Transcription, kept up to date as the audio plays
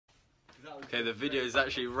Okay, the video is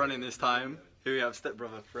actually running this time. Here we have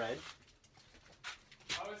stepbrother Fred.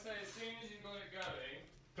 I would say as soon as you got it going,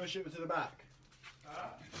 push it to the back. huh?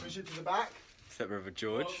 Push it to the back. Stepbrother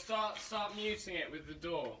George. Well, start muting it with the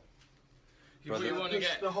door. You Brother, really want to push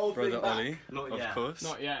get the whole Brother thing back. Ollie, Not of yet. course.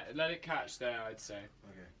 not yet. Let it catch there, I'd say.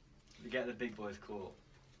 Okay. You get the big boys caught.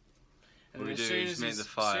 And What then we as do soon is as make he's, the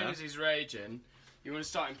fire. As soon as he's raging, you want to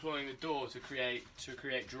start employing the door to create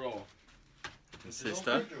draw. And Is it all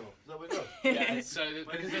sister. quick draw? Is that what it does? Yeah. So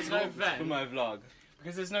because there's no For vent. my vlog.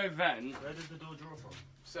 Because there's no vent. Where did the door draw from?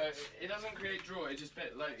 So it doesn't create draw. It just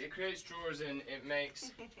it creates drawers in. It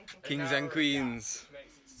makes a Kings narrower and queens. gap, which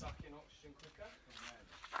makes it suck in oxygen quicker.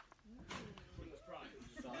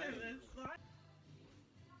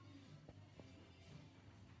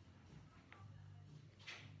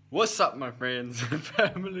 What's up, my friends and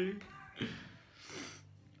family?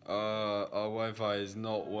 Our Wi-Fi is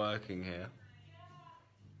not working here.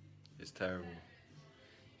 It's terrible.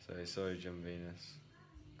 So sorry, John Venus.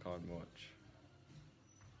 Can't watch.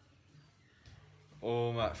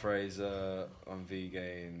 Or Matt Fraser on V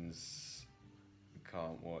Games.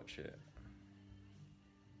 Can't watch it.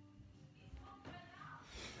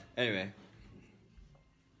 Anyway.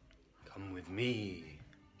 Come with me,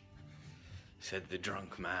 said the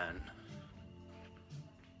drunk man.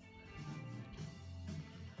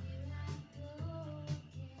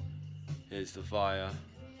 Here's the fire.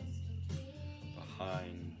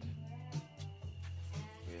 Behind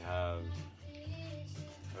we have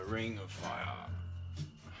a ring of fire.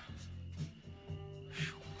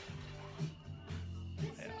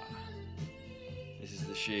 Yeah. This is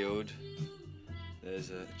the shield.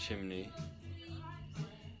 There's a chimney.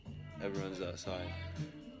 Everyone's outside.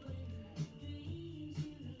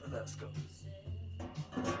 Let's go.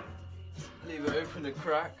 Leave it open a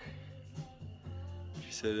crack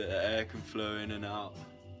so that the air can flow in and out.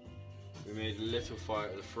 We made a little fire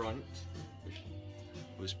at the front, which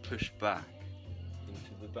was pushed back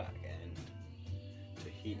into the back end to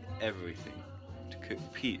heat everything, to cook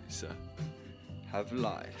pizza, have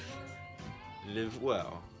life, live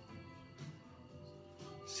well.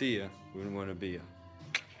 See ya, wouldn't want to be ya.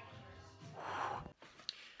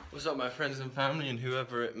 What's up, my friends and family, and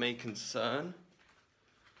whoever it may concern?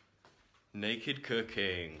 Naked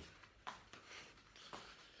cooking.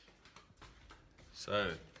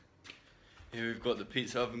 So, here we've got the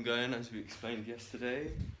pizza oven going, as we explained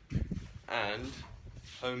yesterday, and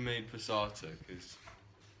homemade passata, because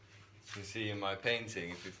you can see in my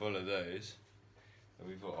painting, if you follow those, that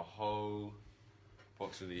we've got a whole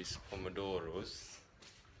box of these pomodoros.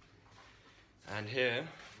 And here,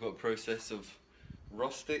 we've got a process of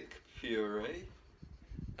rustic puree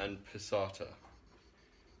and passata.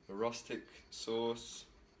 A rustic sauce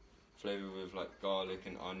flavoured with like garlic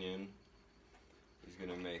and onion is going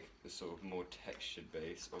to make the sort of more textured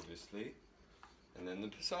base, obviously, and then the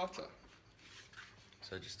passata.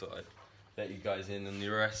 So I just thought I'd let you guys in on the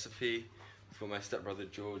recipe. I've got my stepbrother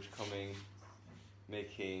George coming,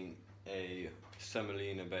 making a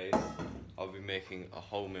semolina base. I'll be making a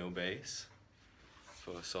wholemeal base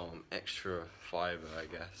for some extra fibre, I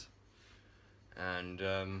guess, and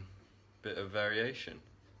bit of variation.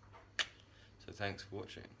 So thanks for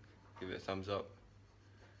watching. Give it a thumbs up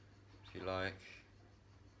if you like,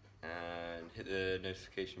 and hit the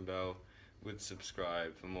notification bell with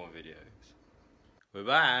subscribe for more videos. We're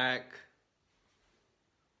back.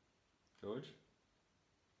 George,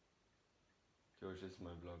 this is my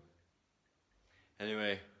vlog.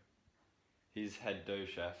 Anyway, he's head dough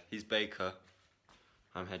chef. He's baker.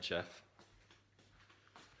 I'm head chef.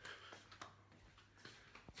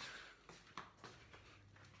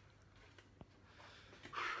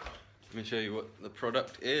 Let me show you what the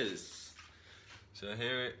product is. So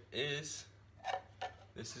here it is.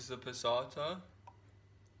 This is the passata.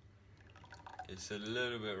 It's a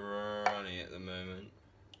little bit runny at the moment,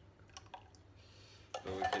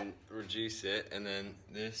 but we can reduce it. And then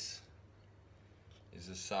this is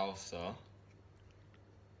a salsa.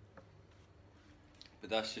 But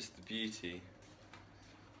that's just the beauty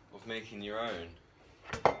of making your own.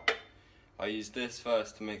 I use this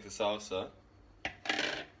first to make the salsa,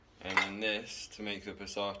 and then this to make the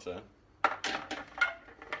passata,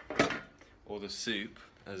 or the soup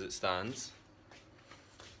as it stands.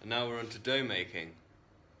 And now we're on to dough making.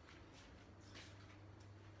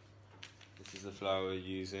 This is the flour we're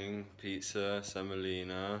using, pizza,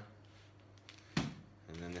 semolina,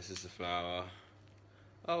 and then this is the flour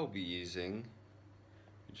I'll be using,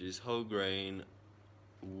 which is whole grain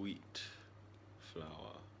wheat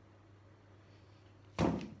flour.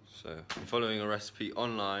 So I'm following a recipe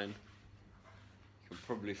online. You can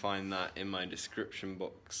probably find that in my description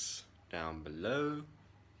box down below.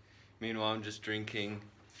 Meanwhile, I'm just drinking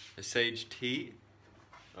a sage tea.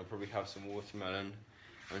 I'll probably have some watermelon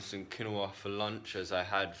and some quinoa for lunch, as I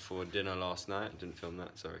had for dinner last night. I didn't film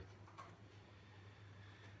that, sorry.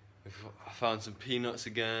 I found some peanuts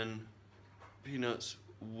again. Peanuts,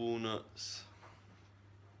 walnuts.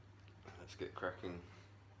 Let's get cracking.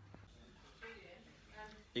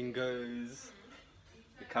 Ingo's,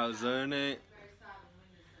 the calzone,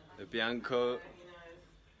 the bianco,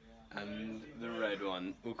 and the red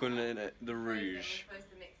one. We're calling it the rouge. Supposed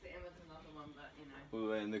to mix it in with another one, but you know. All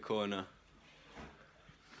the way in the corner.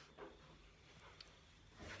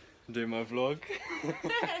 Do my vlog.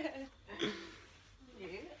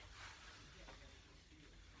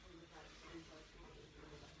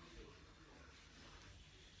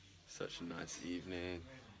 Such a nice evening.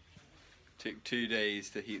 Took 2 days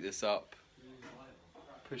to heat this up.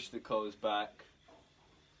 Push the coals back.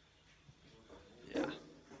 Yeah.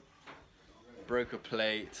 Broke a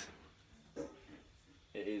plate.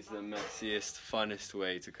 It is the messiest, funnest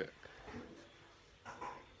way to cook.